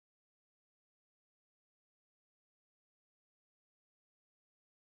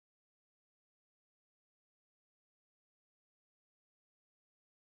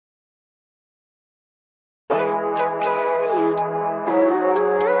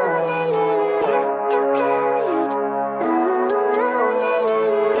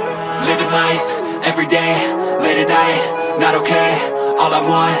life, everyday, late at night, not okay. All I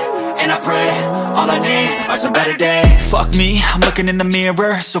want, and I pray, all I need are some better days. Fuck me, I'm looking in the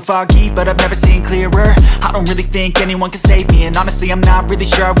mirror, so foggy, but I've never seen clearer. I don't really think anyone can save me, and honestly I'm not really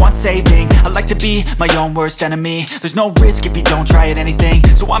sure I want saving. I like to be my own worst enemy. There's no risk if you don't try at anything,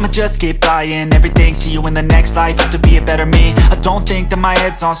 so I'ma just keep buying everything. See you in the next life, have to be a better me. I don't think that my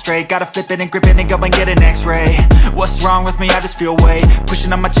head's on straight, gotta flip it and grip it and go and get an x-ray. What's wrong with me? I just feel weight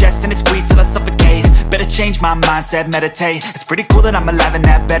pushing on my chest and it squeezes till I suffocate. Better change my mindset, meditate. It's pretty cool that I'm alive and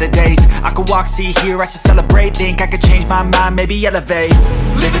have better days. I could walk, see, hear, I should celebrate. Think I could change my mind, maybe elevate.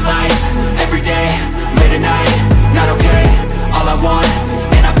 Living life, everyday, late at night, not okay. All I want,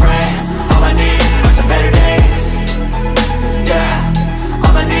 and I pray, all I need are some better days. Yeah,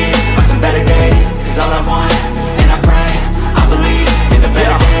 all I need are some better days. Cause all I want, and I pray, I believe in the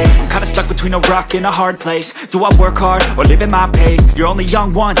better days. I'm kinda stuck between a rock and a hard place. Do I work hard or live at my pace? You're only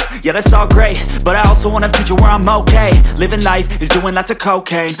young once, yeah that's all great, but I also want a future where I'm okay. Living life is doing lots of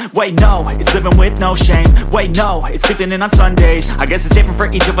cocaine. Wait no, it's living with no shame. Wait no, it's sleeping in on Sundays. I guess it's different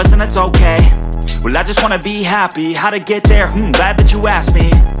for each of us and that's okay. Well I just wanna be happy, how to get there? Glad that you asked me.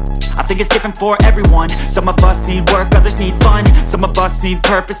 I think it's different for everyone. Some of us need work, others need fun. Some of us need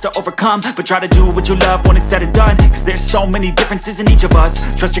purpose to overcome. But try to do what you love when it's said and done. Cause there's so many differences in each of us.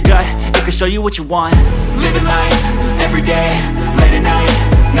 Trust your gut, it can show you what you want. Living life, everyday, late at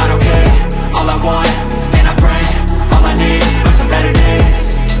night, not okay. All I want, and I pray, all I need are some better days.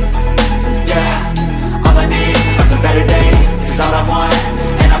 Yeah, all I need are some better days. Cause all I want,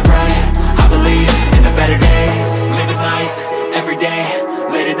 and I pray, I believe in the better days. Living life, everyday,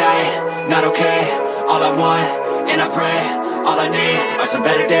 late at night, not okay. All I want, and I pray, all I need are some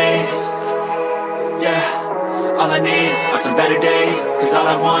better days. Yeah, all I need are some better days. Cause all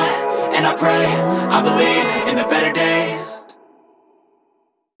I want, and I pray, I believe in the better days.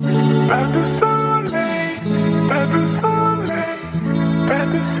 Pas de soleil, pas de soleil, pas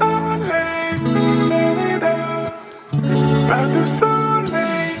de soleil, pas de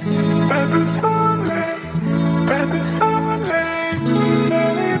soleil, pas de soleil, pas de soleil.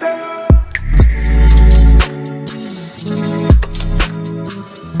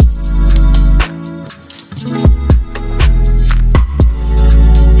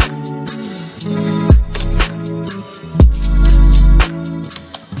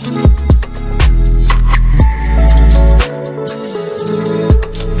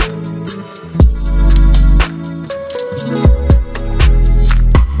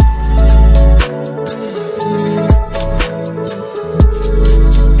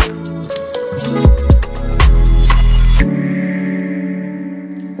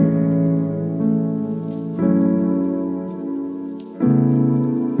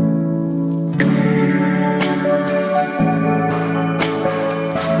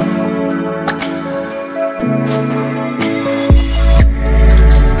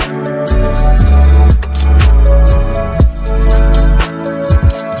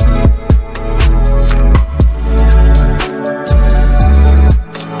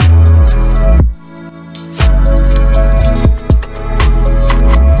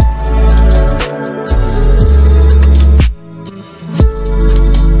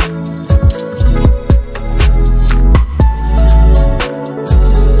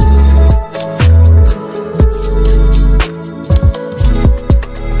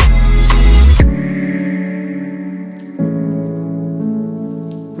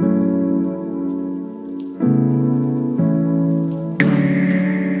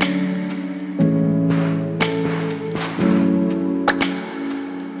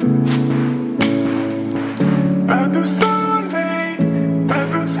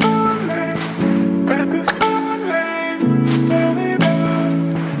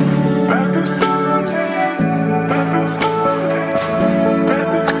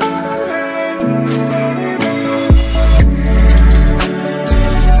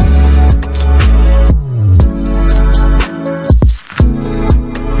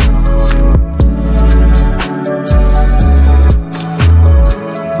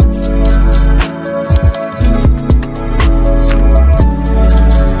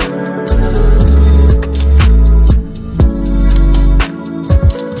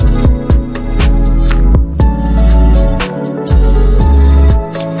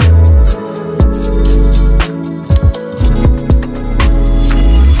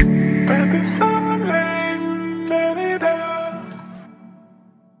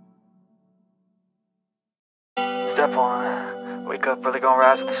 Step 1, wake up early, gonna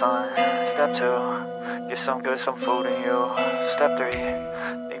rise with the sun. Step 2, get some good, some food in you. Step 3,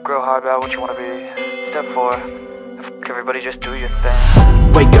 think real hard about what you wanna be. Step 4, everybody just do your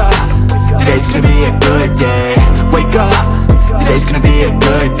thing. Wake up, today's gonna be a good day. Wake up, today's gonna be a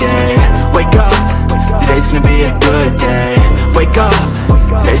good day. Wake up, today's gonna be a good day. Wake up,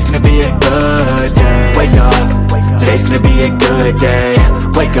 today's gonna be a good day. Wake up, today's gonna be a good day.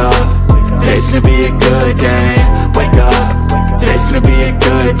 Wake up, today's gonna be a good day. Wake up, today's gonna be a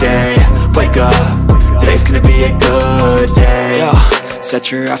good day. Wake up, today's gonna be a good day. Yo,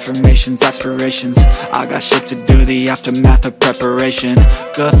 set your affirmations, aspirations. I got shit to do, the aftermath of preparation.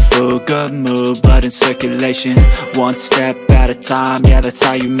 Good food, good mood, blood in circulation. One step at a time, yeah, that's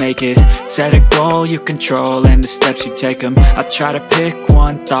how you make it. Set a goal you control and the steps you take them. I try to pick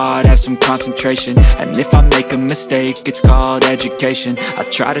one thought, have some concentration. And if I make a mistake, it's called education. I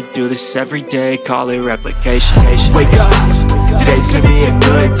try to do this every day, call it replication. Wake up, today's gonna be a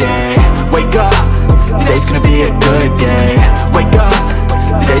good day. Wake up, today's gonna be a good day. Wake up,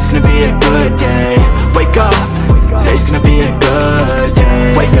 today's gonna be a good day. Wake up, today's gonna be a good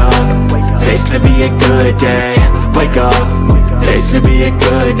day. Wake up, today's gonna be a good day. Wake up, today's gonna be a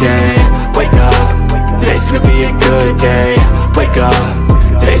good day. Wake up, today's gonna be a good day. Wake up,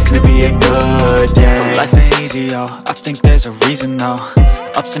 today's gonna be a good day. So life ain't easy, yo, I think there's a reason though.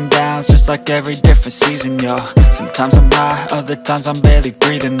 Ups and downs, just like every different season, yo. Sometimes I'm high, other times I'm barely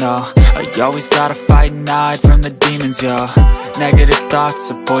breathing, though. I always gotta fight and hide from the demons, yo. Negative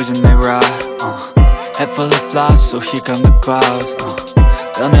thoughts are poison, they rot. Head full of flies, so here come the clouds.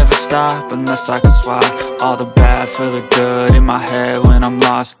 They'll never stop unless I can swap all the bad for the good in my head when I'm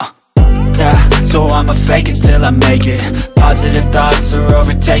lost. Yeah, so I'ma fake it till I make it. Positive thoughts are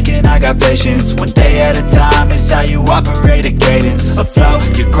overtaken, I got patience. One day at a time is how you operate a cadence. A flow,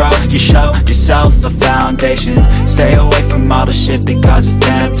 you grow, you show yourself a foundation. Stay away from all the shit that causes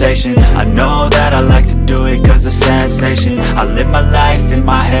temptation. I know that I like to do it cause it's sensation. I live my life in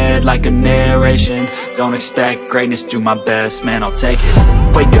my head like a narration. Don't expect greatness, do my best, man, I'll take it.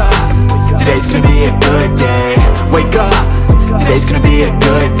 Wake up, today's gonna be a good day. Wake up, today's gonna be a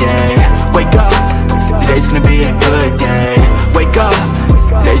good day. Wake up, today's gonna be a good day. Wake up,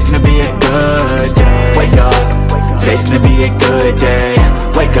 today's gonna be a good day. Wake up, today's gonna be a good day.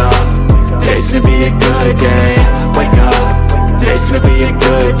 Wake up, today's gonna be a good day. Wake up, today's gonna be a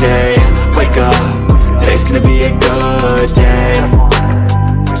good day. Wake up, today's gonna be a good day.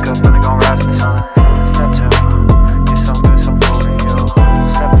 Wake up, really gon' rise to the sun. Step 2, get some good, some food in you.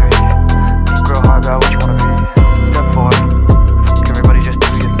 Step 3, think real hard about what you wanna be. Step 4, everybody just do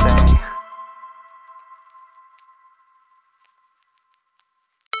your thing.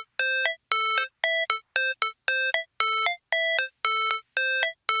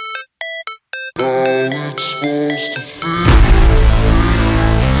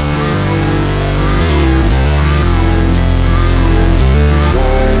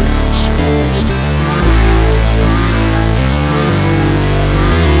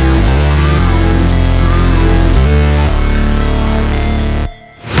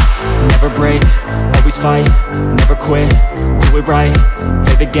 Never break, always fight, never quit, do it right,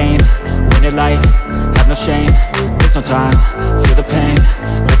 play the game, win it life, have no shame, there's no time, feel the pain,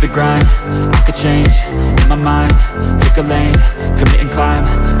 live the grind, I could change, in my mind, pick a lane, commit and climb,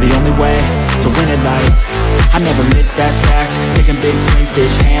 the only way to win it life. I never miss, that's fact, taking big swings,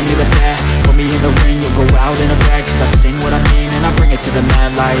 bitch, hand me the bat, put me in the ring, you'll go out in a bag, cause I sing what I mean and I bring it to the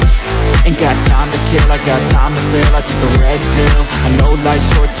mad light. Ain't got time to kill, I got time to feel, I took the red pill, I know life's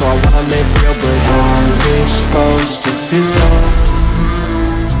short so I wanna live real, but how's it supposed to feel?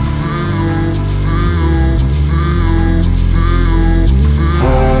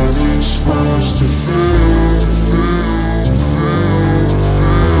 Supposed to feel.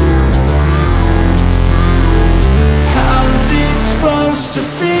 How's it supposed to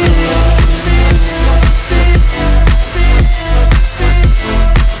feel?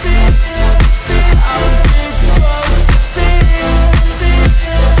 How's it supposed to feel?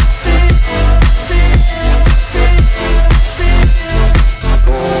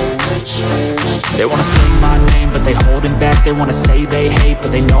 They wanna say my name, but they holding back. They wanna say they hate,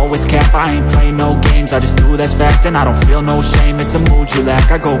 but they know it's cap. I ain't play no games, I just do that's fact. And I don't feel no shame, it's a mood you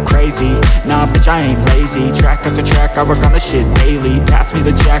lack. I go crazy, nah bitch I ain't lazy. Track after track, I work on the shit daily. Pass me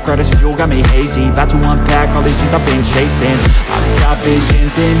the jack, right as fuel, got me hazy. About to unpack all these things I've been chasing. I've got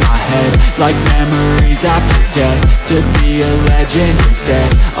visions in my head, like memories after death. To be a legend instead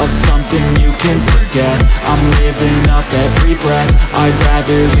of something you can forget. I'm living up every breath, I'd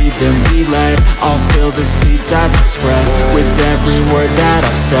rather lead than be led. I'll fill the seeds as I spread with every word that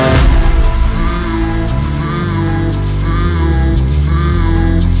I've said.